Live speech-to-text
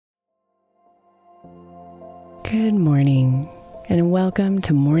Good morning, and welcome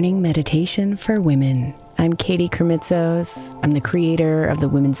to Morning Meditation for Women. I'm Katie Kremitzos. I'm the creator of the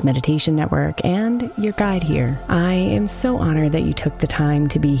Women's Meditation Network and your guide here. I am so honored that you took the time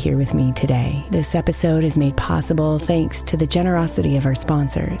to be here with me today. This episode is made possible thanks to the generosity of our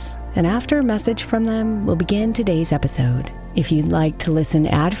sponsors. And after a message from them, we'll begin today's episode. If you'd like to listen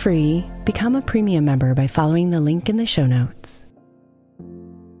ad-free, become a premium member by following the link in the show notes.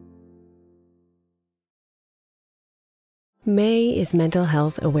 May is Mental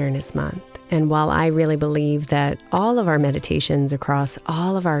Health Awareness Month, and while I really believe that all of our meditations across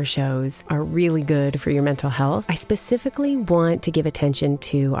all of our shows are really good for your mental health, I specifically want to give attention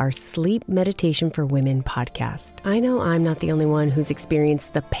to our Sleep Meditation for Women podcast. I know I'm not the only one who's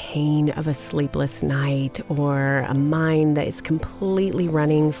experienced the pain of a sleepless night or a mind that is completely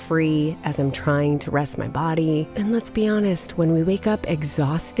running free as I'm trying to rest my body. And let's be honest, when we wake up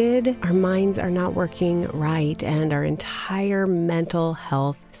exhausted, our minds are not working right and our entire mental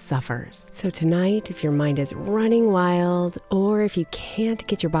health suffers. So tonight, if your mind is running wild or if you can't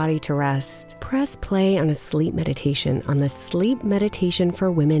get your body to rest, press play on a sleep meditation on the Sleep Meditation for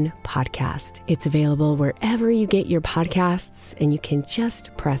Women podcast. It's available wherever you get your podcasts, and you can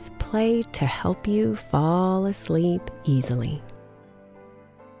just press play to help you fall asleep easily.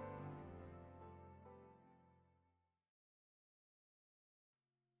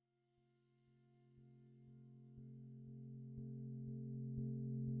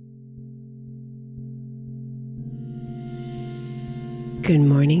 Good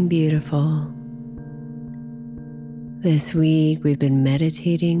morning, beautiful. This week we've been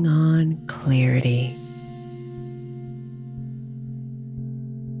meditating on clarity.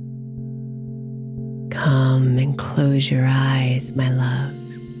 Come and close your eyes, my love,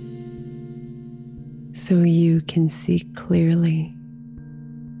 so you can see clearly.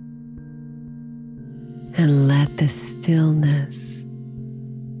 And let the stillness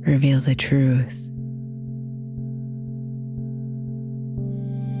reveal the truth.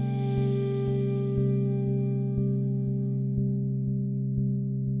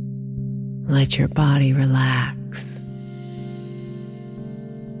 Let your body relax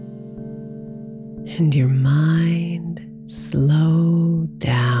and your mind slow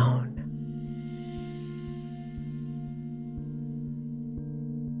down.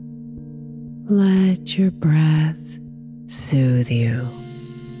 Let your breath soothe you,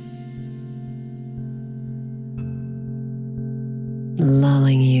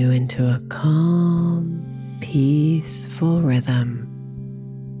 lulling you into a calm, peaceful rhythm.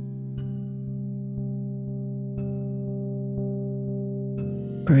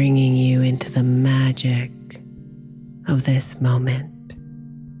 Bringing you into the magic of this moment.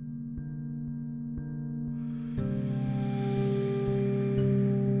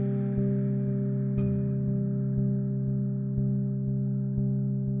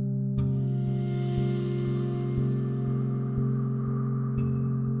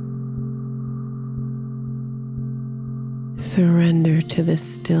 Surrender to the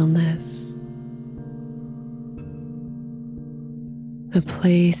stillness, the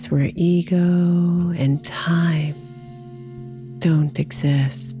place where ego and time don't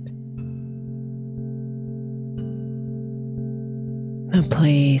exist. The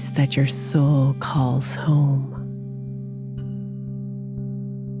place that your soul calls home.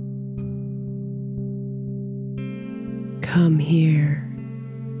 Come here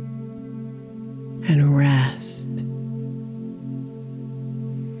and rest.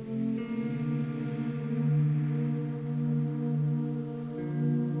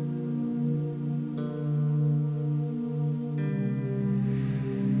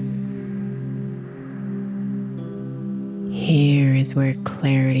 Here is where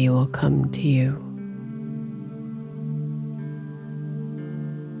clarity will come to you.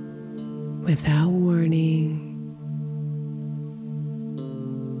 Without warning,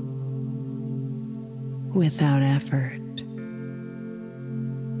 without effort.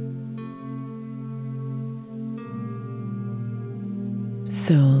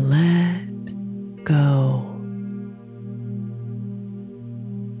 So let go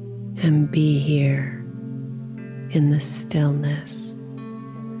and be here in the stillness.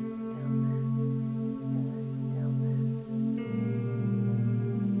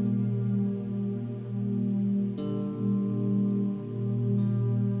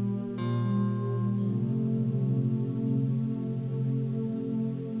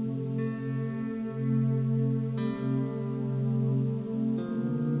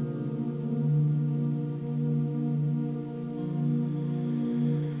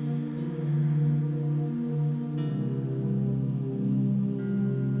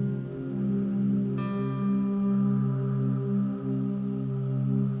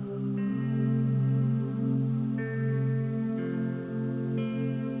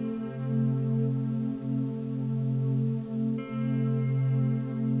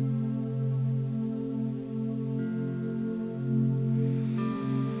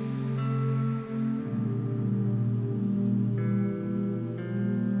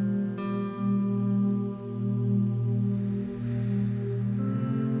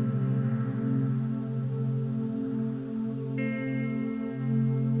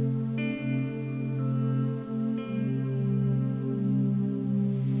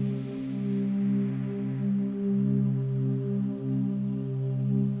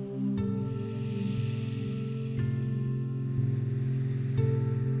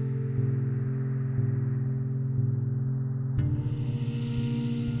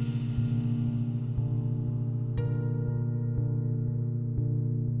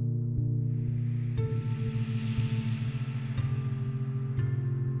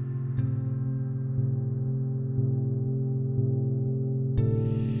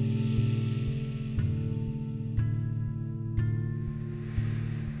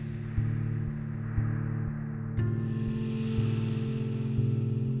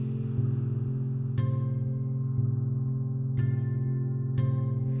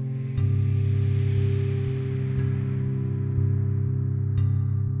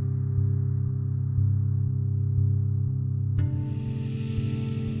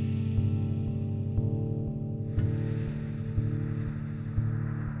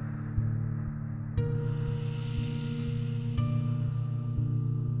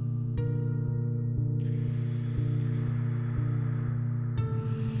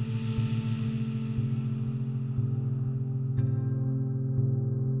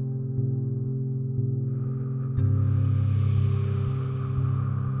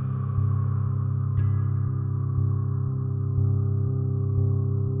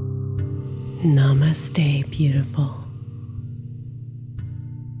 Namaste, beautiful.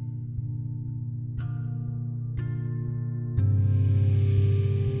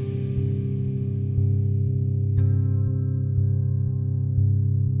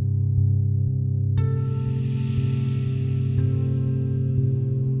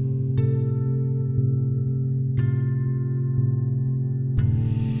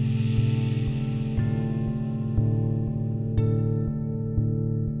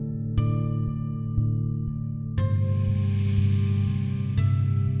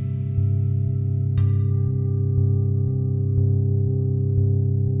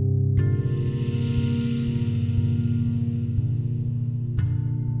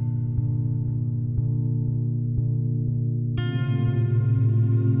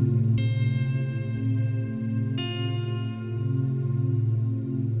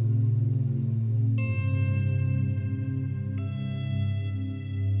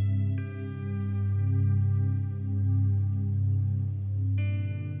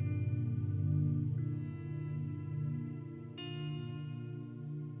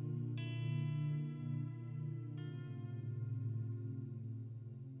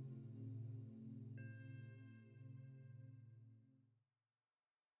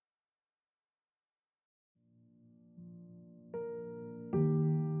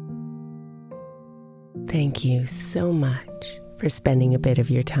 Thank you so much for spending a bit of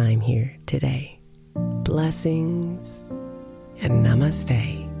your time here today. Blessings and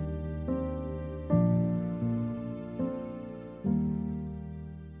namaste.